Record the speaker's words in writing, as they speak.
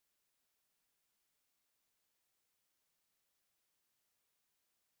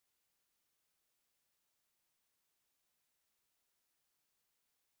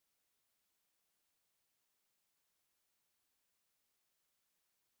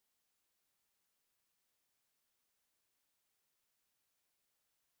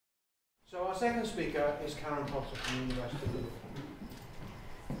So our second speaker is Karen Potter from the University of Liverpool.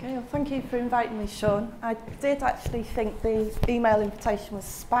 Okay, well, thank you for inviting me, Sean. I did actually think the email invitation was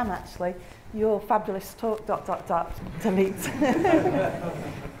spam, actually. Your fabulous talk, ... delete.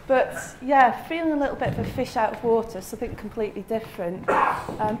 But yeah, feeling a little bit of a fish out of water, something completely different.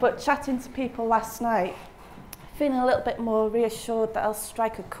 But chatting to people last night, feeling a little bit more reassured that I'll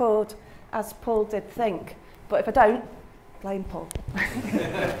strike a chord, as Paul did think. But if I don't, blame Paul.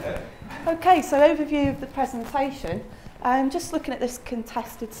 Okay, so overview of the presentation. I'm just looking at this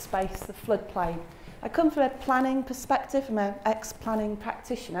contested space, the floodplain. I come from a planning perspective. I'm an ex-planning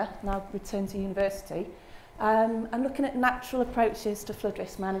practitioner, now returned to university, and looking at natural approaches to flood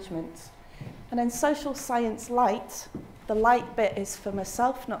risk management. And then social science light, the light bit is for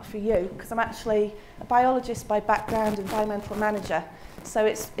myself, not for you, because I'm actually a biologist by background, environmental manager. So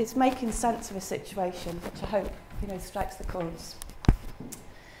it's making sense of a situation, which I hope strikes the chords.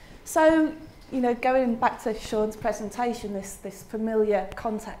 So, going back to Sean's presentation, this familiar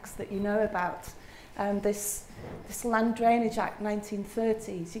context that you know about, this Land Drainage Act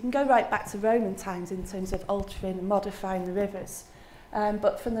 1930s, you can go right back to Roman times in terms of altering and modifying the rivers.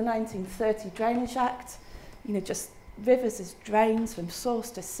 But from the 1930 Drainage Act, just rivers as drains from source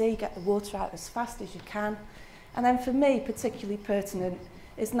to sea, get the water out as fast as you can. And then for me, particularly pertinent,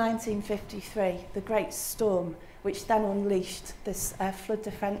 is 1953, the Great Storm, which then unleashed this flood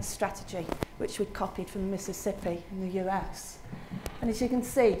defence strategy, which we'd copied from Mississippi in the US. And as you can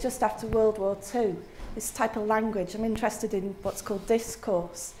see, just after World War II, this type of language, I'm interested in what's called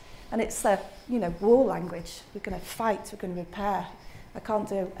discourse. And it's the, war language. We're going to fight, we're going to repair. I can't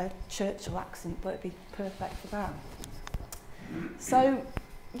do a Churchill accent, but it'd be perfect for that. So,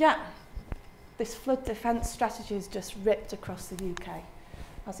 yeah, this flood defence strategy is just ripped across the UK,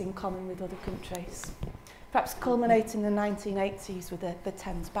 as in common with other countries. Perhaps culminating in the 1980s with the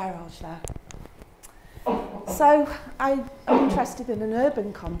Thames barrage there. So I'm interested in an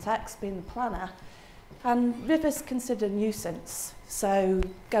urban context, being the planner, and rivers considered a nuisance. So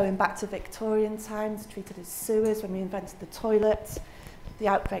going back to Victorian times, treated as sewers when we invented the toilet, the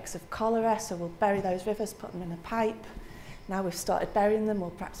outbreaks of cholera, so we'll bury those rivers, put them in a pipe. Now we've started burying them, or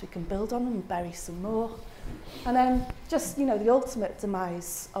perhaps we can build on them and bury some more. And then just, the ultimate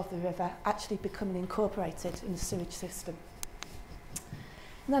demise of the river actually becoming incorporated in the sewage system.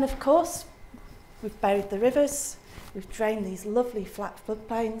 And then, of course, we've buried the rivers, we've drained these lovely flat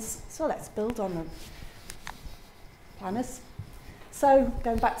floodplains, so let's build on them. Planners. So,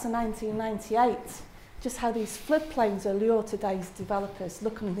 going back to 1998, just how these floodplains allure today's developers,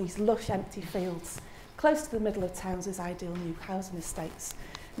 looking at these lush empty fields, close to the middle of towns as ideal new housing estates.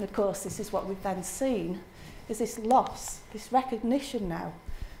 And of course, this is what we've then seen, is this loss, this recognition now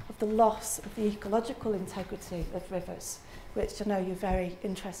of the loss of the ecological integrity of rivers, which I know you're very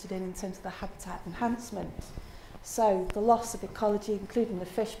interested in terms of the habitat enhancement. So the loss of ecology, including the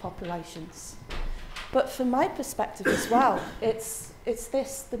fish populations. But from my perspective as well, it's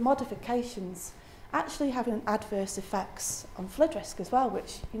the modifications actually having adverse effects on flood risk as well,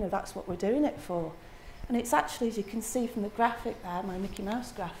 which, that's what we're doing it for. And it's actually, as you can see from the graphic there, my Mickey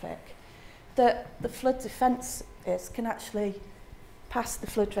Mouse graphic, that the flood defence can actually pass the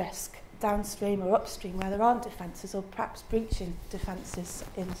flood risk downstream or upstream where there aren't defences, or perhaps breaching defences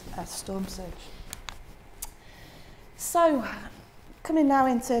in a storm surge. So, coming now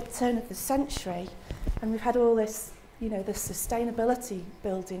into the turn of the century, and we've had all this, the sustainability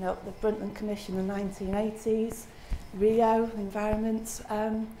building up, the Brundtland Commission in the 1980s, Rio, environment,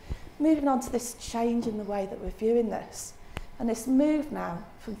 moving on to this change in the way that we're viewing this. And this move now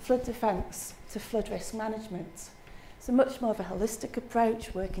from flood defence to flood risk management. So much more of a holistic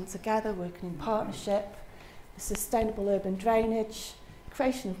approach, working together, working in partnership, the sustainable urban drainage,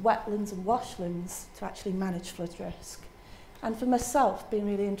 creation of wetlands and washlands to actually manage flood risk. And for myself, being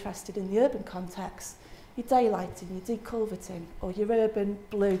really interested in the urban context, your daylighting, your deculverting, or your urban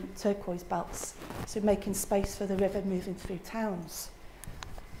blue turquoise belts, so making space for the river moving through towns.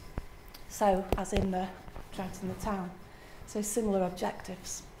 So, as in the Trout in the town. So similar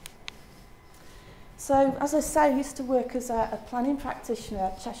objectives. So, as I say, I used to work as a planning practitioner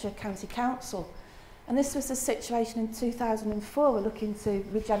at Cheshire County Council. And this was a situation in 2004, we're looking to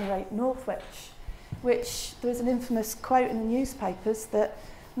regenerate Northwich, which there was an infamous quote in the newspapers that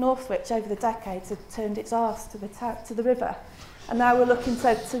Northwich over the decades had turned its arse to the river. And now we're looking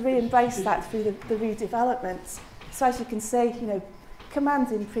to re-embrace that through the redevelopment. So as you can see,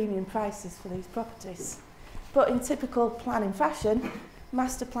 commanding premium prices for these properties. But in typical planning fashion,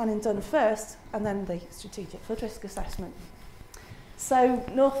 master planning done first, and then the strategic flood risk assessment. So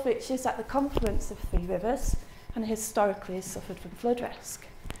Northwich is at the confluence of three rivers, and historically has suffered from flood risk.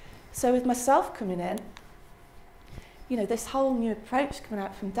 So with myself coming in, you know, this whole new approach coming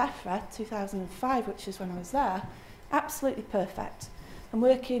out from DEFRA 2005, which is when I was there, absolutely perfect. I'm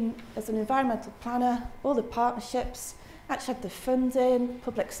working as an environmental planner, all the partnerships, actually had the funding,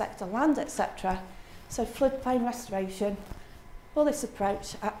 public sector land, etc. So floodplain restoration, all this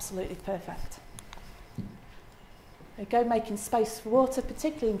approach, absolutely perfect. I go making space for water,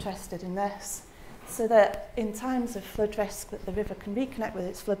 particularly interested in this, so that in times of flood risk that the river can reconnect with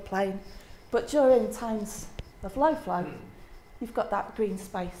its floodplain, but during times of low flow, you've got that green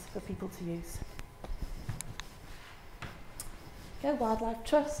space for people to use. Yeah, wildlife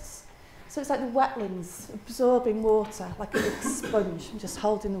trusts. So it's like the wetlands absorbing water like a big sponge and just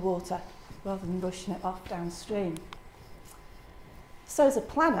holding the water rather than rushing it off downstream. So as a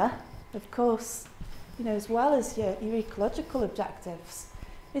planner, of course, you know, as well as your ecological objectives,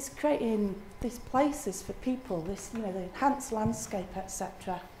 is creating these places for people, this, you know, the enhanced landscape,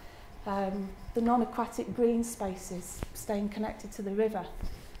 etc. The non-aquatic green spaces, staying connected to the river.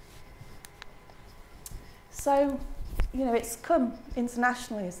 So, you know, it's come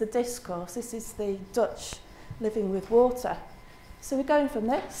internationally as the discourse. This is the Dutch living with water. So we're going from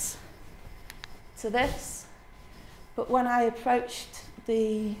this to this. But when I approached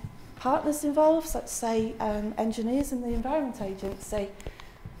the partners involved, let's say engineers in the Environment Agency,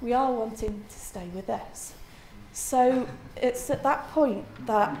 we are wanting to stay with this. So it's at that point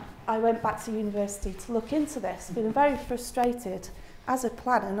that I went back to university to look into this, feeling very frustrated as a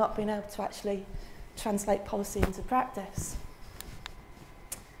planner not being able to actually translate policy into practice.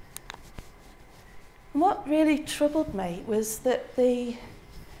 And what really troubled me was that the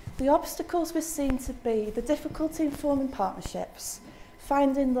obstacles were seen to be the difficulty in forming partnerships,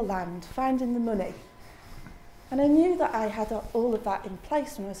 finding the land, finding the money. And I knew that I had all of that in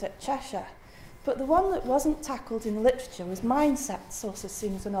place when I was at Cheshire, but the one that wasn't tackled in the literature was mindsets, also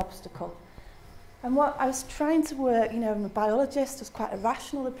seen as an obstacle. And what I was trying to work, you know, I'm a biologist, it was quite a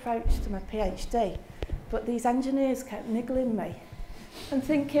rational approach to my PhD, but these engineers kept niggling me and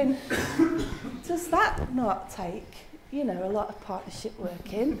thinking, does that not take, you know, a lot of partnership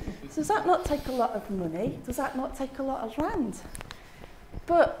work in? Does that not take a lot of money? Does that not take a lot of land?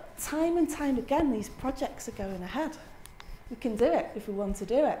 But time and time again, these projects are going ahead. We can do it if we want to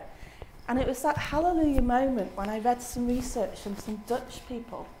do it. And it was that hallelujah moment when I read some research from some Dutch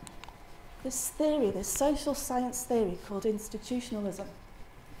people. This theory, this social science theory called institutionalism.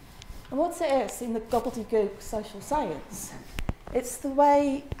 And what it is in the gobbledygook social science, it's the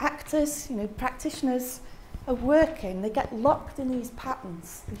way actors, you know, practitioners are working. They get locked in these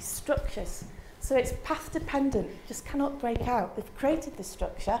patterns, these structures. So it's path dependent, just cannot break out. They've created this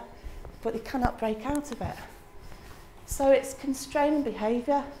structure, but they cannot break out of it. So it's constraining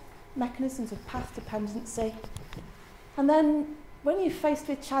behaviour, mechanisms of path dependency. And then when you're faced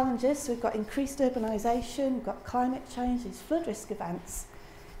with challenges, so we've got increased urbanisation, we've got climate change, these flood risk events,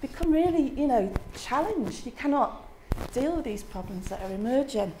 become really, you know, challenged. You cannot deal with these problems that are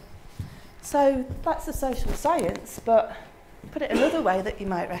emerging. So that's the social science, but put it another way that you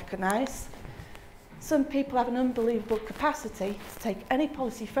might recognise. Some people have an unbelievable capacity to take any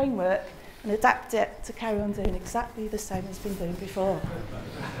policy framework and adapt it to carry on doing exactly the same as been doing before.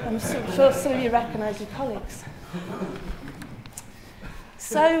 I'm sure some of you recognise your colleagues.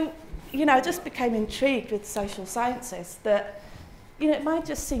 So, you know, I just became intrigued with social sciences that, you know, it might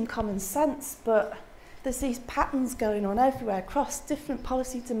just seem common sense, but there's these patterns going on everywhere across different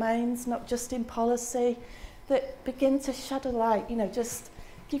policy domains, not just in policy, that begin to shed a light, you know, just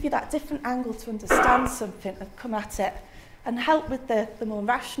give you that different angle to understand something and come at it and help with the more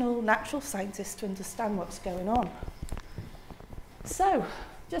rational, natural scientists to understand what's going on. So,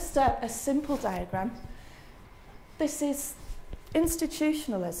 just a simple diagram. This is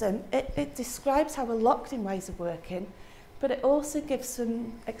institutionalism. It describes how we're locked in ways of working, but it also gives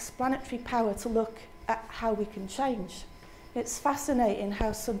some explanatory power to look at how we can change. It's fascinating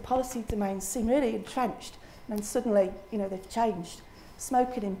how some policy domains seem really entrenched and then suddenly, you know, they've changed.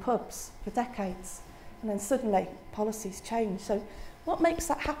 Smoking in pubs for decades, and then suddenly policies change. So what makes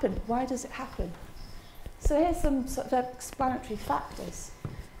that happen? Why does it happen? So here's some sort of explanatory factors.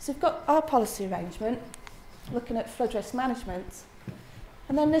 So we've got our policy arrangement, looking at flood risk management,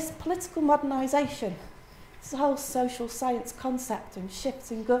 and then this political modernisation. It's a whole social science concept and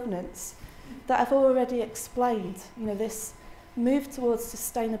shifts in governance that I've already explained. You know, this move towards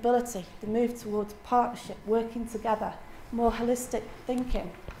sustainability, the move towards partnership, working together, more holistic thinking.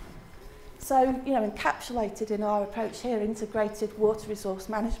 So, you know, encapsulated in our approach here, integrated water resource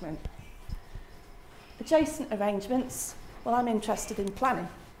management. Adjacent arrangements, well, I'm interested in planning.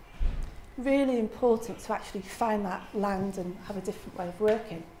 Really important to actually find that land and have a different way of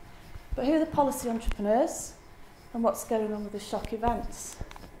working. But who are the policy entrepreneurs and what's going on with the shock events?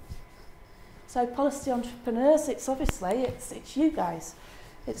 So policy entrepreneurs, it's obviously, it's you guys.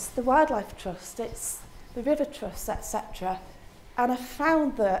 It's the Wildlife Trust, it's the River Trusts, etc. And I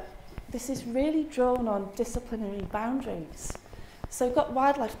found that this is really drawn on disciplinary boundaries. So we've got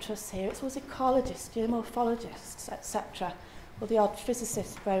wildlife trusts here, it's always ecologists, geomorphologists, etc. Or the odd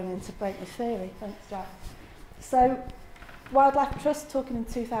physicist thrown in to break the theory. Thanks, Jack. So Wildlife Trust talking in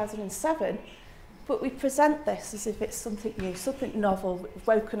 2007, but we present this as if it's something new, something novel, we've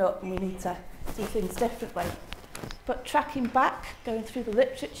woken up and we need to do things differently. But tracking back, going through the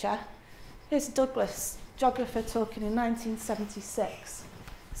literature, here's Douglas, geographer, talking in 1976.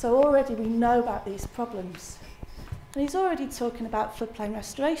 So already we know about these problems. And he's already talking about floodplain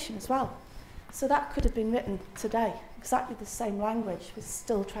restoration as well. So that could have been written today, exactly the same language, we're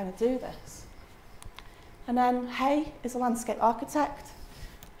still trying to do this. And then Hay is a landscape architect,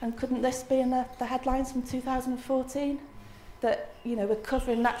 and couldn't this be in the headlines from 2014? That, you know, we're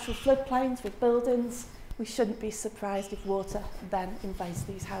covering natural floodplains with buildings, we shouldn't be surprised if water then invades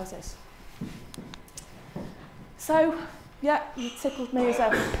these houses. So, yeah, you tickled me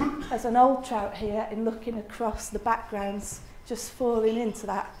as an old trout here in looking across the backgrounds, just falling into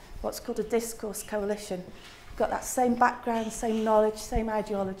that, what's called a discourse coalition. You've got that same background, same knowledge, same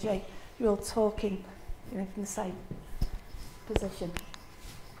ideology, you're all talking, you know, from the same position.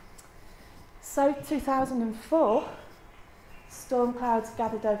 So 2004, storm clouds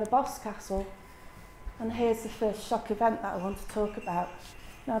gathered over Boscastle, and here's the first shock event that I want to talk about.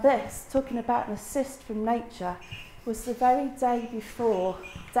 Now this, talking about an assist from nature, was the very day before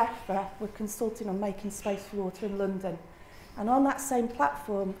DEFRA were consulting on making space for water in London. And on that same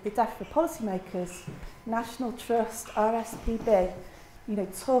platform, the DEFRA policymakers, National Trust, RSPB, you know,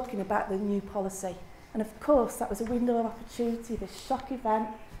 talking about the new policy. And of course, that was a window of opportunity. This shock event,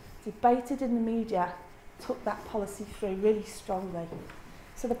 debated in the media, took that policy through really strongly.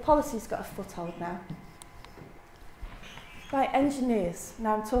 So the policy's got a foothold now. Right, engineers.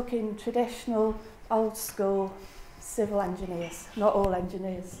 Now I'm talking traditional, old school, civil engineers, not all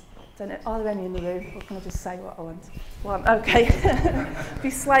engineers. Don't know, are there any in the room, or can I just say what I want? One, okay. Be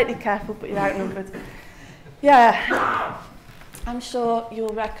slightly careful, but you're outnumbered. Yeah, I'm sure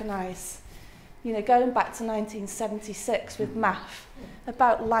you'll recognise, you know, going back to 1976 with MAF,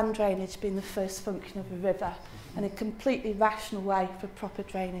 about land drainage being the first function of a river, and a completely rational way for proper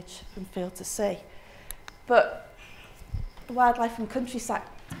drainage from field to sea. But the Wildlife and Countryside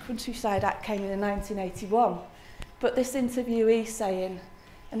Act came in 1981, but this interviewee saying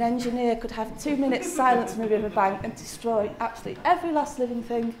an engineer could have 2 minutes silence on a riverbank and destroy absolutely every last living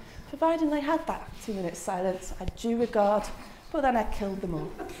thing, providing they had that 2 minutes silence. I had due regard, but then I killed them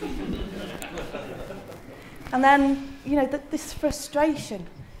all. And then, you know, this frustration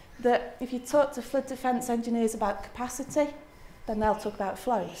that if you talk to flood defence engineers about capacity, then they'll talk about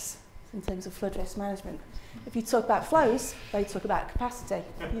flows in terms of flood risk management. If you talk about flows, they talk about capacity.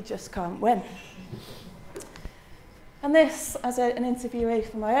 You just can't win. And this, as an interviewee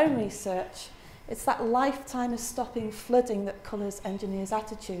for my own research, it's that lifetime of stopping flooding that colours engineers'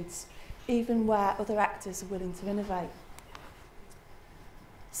 attitudes, even where other actors are willing to innovate.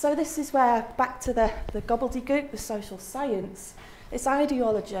 So this is where, back to the gobbledygook, the social science, it's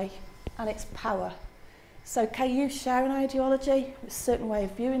ideology and it's power. So KU share an ideology, a certain way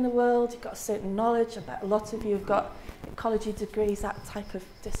of viewing the world, you've got a certain knowledge, I bet a lot of you have got ecology degrees, that type of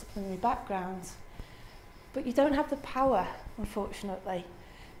disciplinary background. But you don't have the power, unfortunately.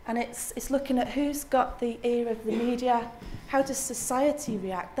 And it's looking at who's got the ear of the media, how does society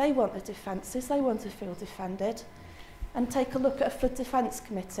react? They want the defences, they want to feel defended. And take a look at a flood defence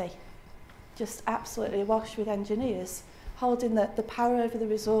committee, just absolutely awash with engineers, holding the power over the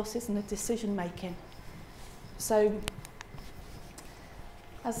resources and the decision making. So,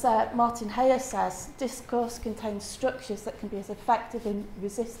 as Martin Heyer says, discourse contains structures that can be as effective in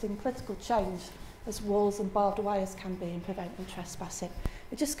resisting political change as walls and barbed wires can be in preventing trespassing.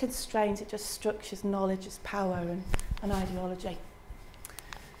 It just constrains, it just structures knowledge as power and ideology.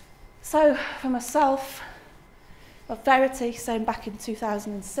 So, for myself, of Verity saying back in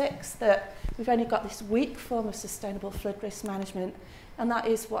 2006 that we've only got this weak form of sustainable flood risk management, and that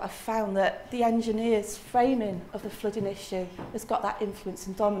is what I've found, that the engineers' framing of the flooding issue has got that influence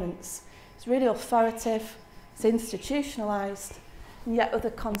and dominance. It's really authoritative, it's institutionalised, and yet other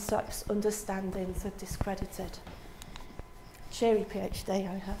concepts, understandings are discredited. Cheery PhD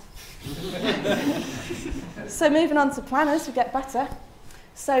I have. So moving on to planners, we get better.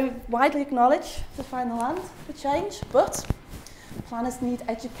 So widely acknowledged to find the land for change, but planners need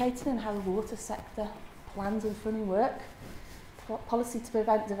educating in how the water sector plans and funding work. policy to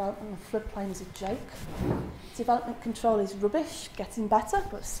prevent development of floodplain is a joke. Development control is rubbish, getting better,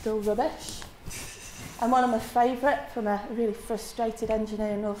 but still rubbish. And one of my favourite, from a really frustrated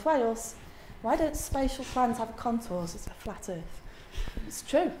engineer in North Wales, why don't spatial plans have contours as a flat earth? It's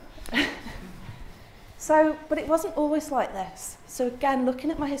true. But it wasn't always like this. So again,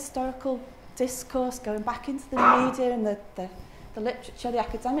 looking at my historical discourse, going back into the media and the literature, the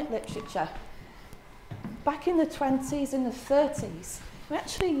academic literature, back in the 20s and the 30s, we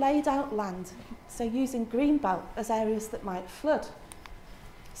actually laid out land, so using greenbelt as areas that might flood.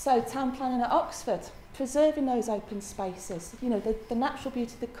 So town planning at Oxford, preserving those open spaces, you know, the natural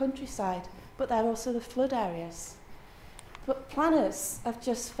beauty of the countryside, but they're also the flood areas. But planners have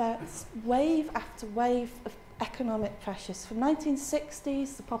just felt wave after wave of economic pressures. From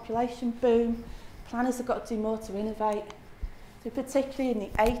 1960s, the population boom, planners have got to do more to innovate. So particularly in the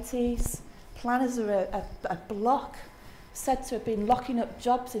 80s, planners are a block, said to have been locking up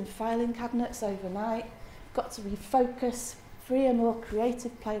jobs in filing cabinets overnight, got to refocus, freer, more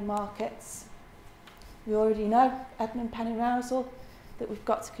creative play markets. We already know, Edmund Penny-Rousel, that we've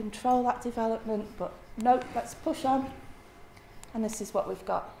got to control that development, but no, let's push on. And this is what we've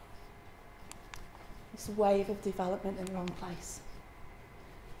got. This wave of development in the wrong place.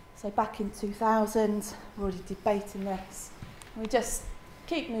 So back in 2000, we're already debating this. And we just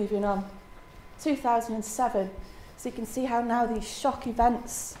keep moving on. 2007, so you can see how now these shock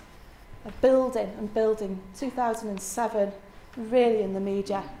events are building and building. 2007, really in the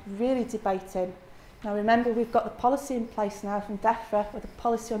media, really debating. Now remember, we've got the policy in place now from DEFRA, where the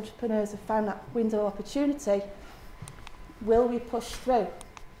policy entrepreneurs have found that window of opportunity. Will we push through?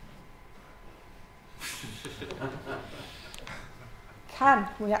 Can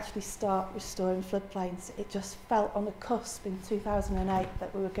we actually start restoring floodplains? It just felt on the cusp in 2008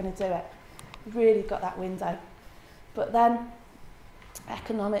 that we were going to do it. Really got that window. But then,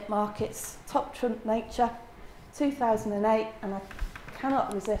 economic markets, top trump nature, 2008, and I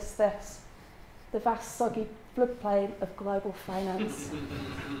cannot resist this, the vast soggy floodplain of global finance.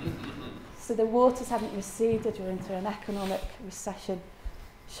 So the waters haven't receded, we're into an economic recession.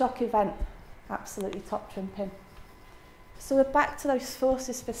 Shock event, absolutely top trumping. So we're back to those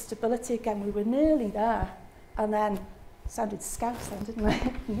forces for stability again. We were nearly there, and then sounded scouse then, didn't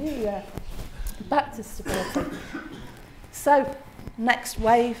it? Nearly there. Back to stability. So next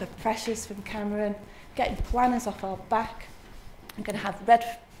wave of pressures from Cameron, getting planners off our back. I'm going to have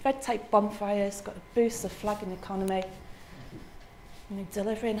red tape bonfires, got to boost the flagging economy. You know,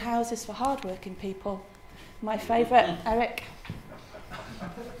 delivering houses for hard-working people. My favourite, Eric.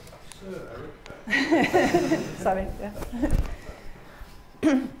 Sir Eric. Sorry, yeah.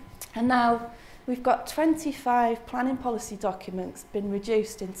 And now we've got 25 planning policy documents been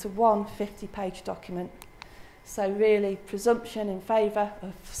reduced into one 50-page document. So really, presumption in favour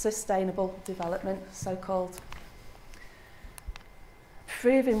of sustainable development, so-called.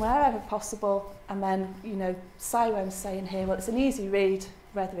 Proving wherever possible, and then, you know, Cyrom's saying here, well, it's an easy read,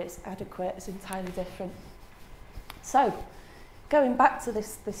 whether it's adequate is entirely different. So, going back to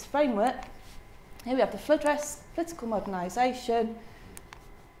this framework, here we have the flood risk, political modernisation,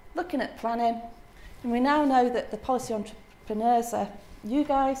 looking at planning, and we now know that the policy entrepreneurs are you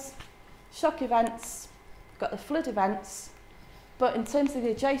guys, shock events, got the flood events, but in terms of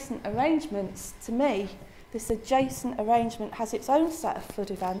the adjacent arrangements, to me, this adjacent arrangement has its own set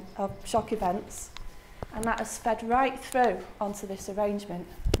of shock events, and that has fed right through onto this arrangement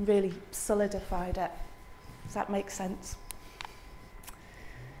and really solidified it. Does that make sense?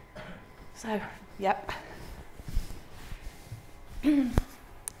 So, yep.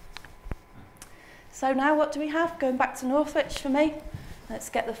 So now what do we have? Going back to Northwich for me. Let's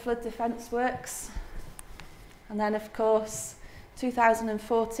get the flood defence works. And then, of course,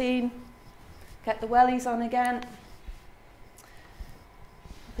 2014, get the wellies on again.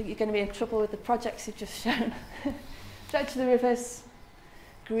 I think you're going to be in trouble with the projects you've just shown. Dredge the rivers.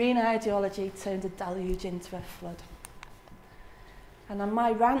 Green ideology turned a deluge into a flood. And on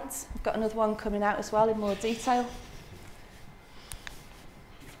my rant, I've got another one coming out as well in more detail.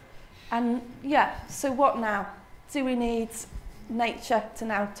 And yeah, so what now? Do we need nature to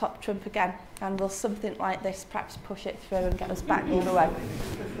now top trump again? And will something like this perhaps push it through and get us back all the way?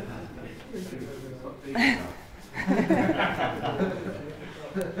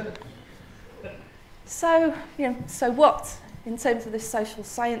 So, you know, so what, in terms of the social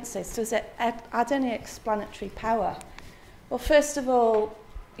sciences, does it add any explanatory power? Well, first of all,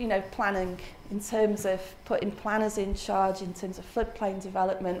 you know, planning, in terms of putting planners in charge in terms of floodplain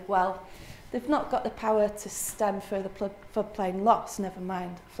development, well, they've not got the power to stem further floodplain loss, never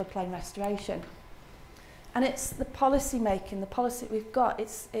mind floodplain restoration. And it's the policy making, the policy we've got,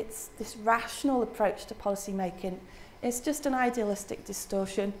 it's this rational approach to policy making. It's just an idealistic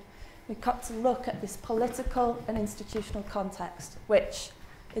distortion. We've got to look at this political and institutional context, which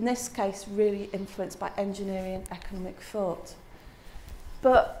in this case really influenced by engineering and economic thought.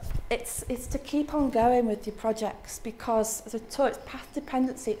 But it's to keep on going with your projects, because as I taught, it's path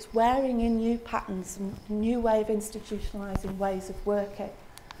dependency, it's wearing in new patterns and a new way of institutionalising ways of working.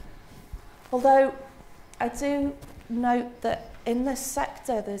 Although I do note that in this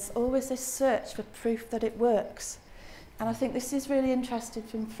sector there's always this search for proof that it works. And I think this is really interesting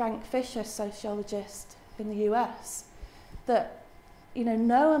from Frank Fisher, sociologist in the US, that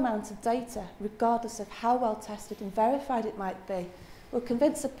no amount of data, regardless of how well tested and verified it might be, will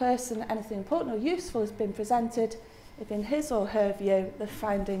convince a person that anything important or useful has been presented if in his or her view the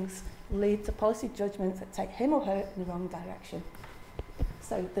findings lead to policy judgments that take him or her in the wrong direction.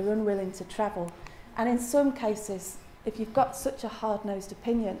 So they're unwilling to travel. And in some cases, if you've got such a hard-nosed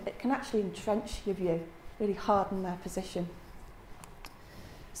opinion, it can actually entrench your view, really harden their position.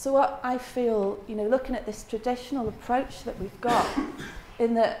 So what I feel, looking at this traditional approach that we've got,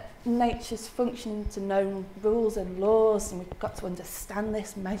 in that nature's functioning to known rules and laws, and we've got to understand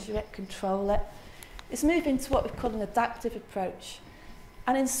this, measure it, control it, it's moving to what we call an adaptive approach.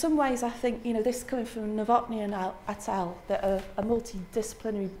 And in some ways, I think, this coming from Novotny and et al., that are a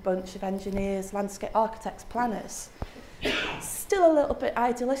multidisciplinary bunch of engineers, landscape architects, planners, still a little bit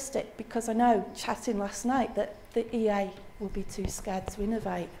idealistic, because I know, chatting last night, that the EA will be too scared to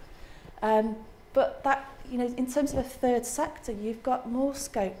innovate. But that, in terms of a third sector, you've got more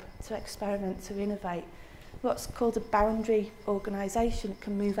scope to experiment, to innovate. What's called a boundary organisation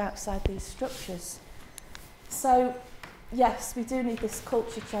can move outside these structures. So, yes, we do need this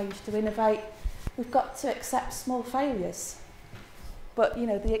culture change to innovate. We've got to accept small failures. But,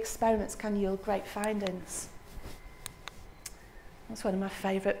 the experiments can yield great findings. That's one of my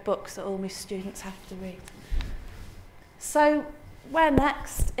favourite books that all my students have to read. So, where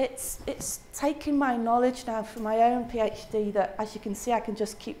next? It's taking my knowledge now for my own PhD that, as you can see, I can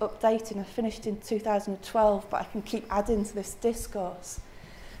just keep updating. I finished in 2012, but I can keep adding to this discourse.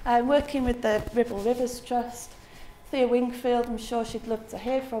 Working with the Ribble Rivers Trust, Thea Wingfield, I'm sure she'd love to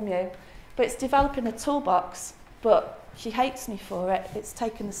hear from you, but it's developing a toolbox, but she hates me for it. It's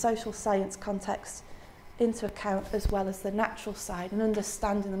taken the social science context into account as well as the natural side and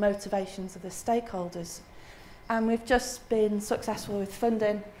understanding the motivations of the stakeholders. And we've just been successful with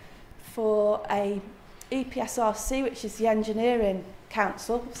funding for a EPSRC, which is the Engineering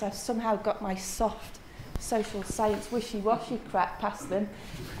Council, so I've somehow got my soft social science wishy-washy crap past them.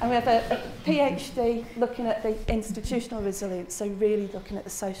 And we have a PhD looking at the institutional resilience, so really looking at the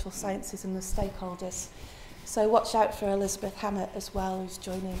social sciences and the stakeholders. So watch out for Elizabeth Hammett as well, who's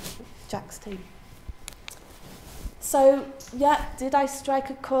joining Jack's team. So, yeah, did I strike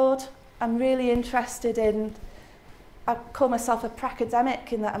a chord? I'm really interested in, I call myself a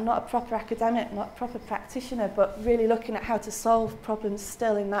pracademic in that I'm not a proper academic, not a proper practitioner, but really looking at how to solve problems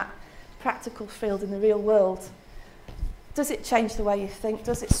still in that practical field in the real world. Does it change the way you think?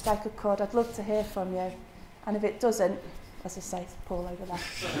 Does it strike a chord? I'd love to hear from you. And if it doesn't, as I say, it's Paul over there.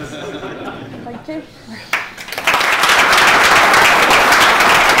 Thank you.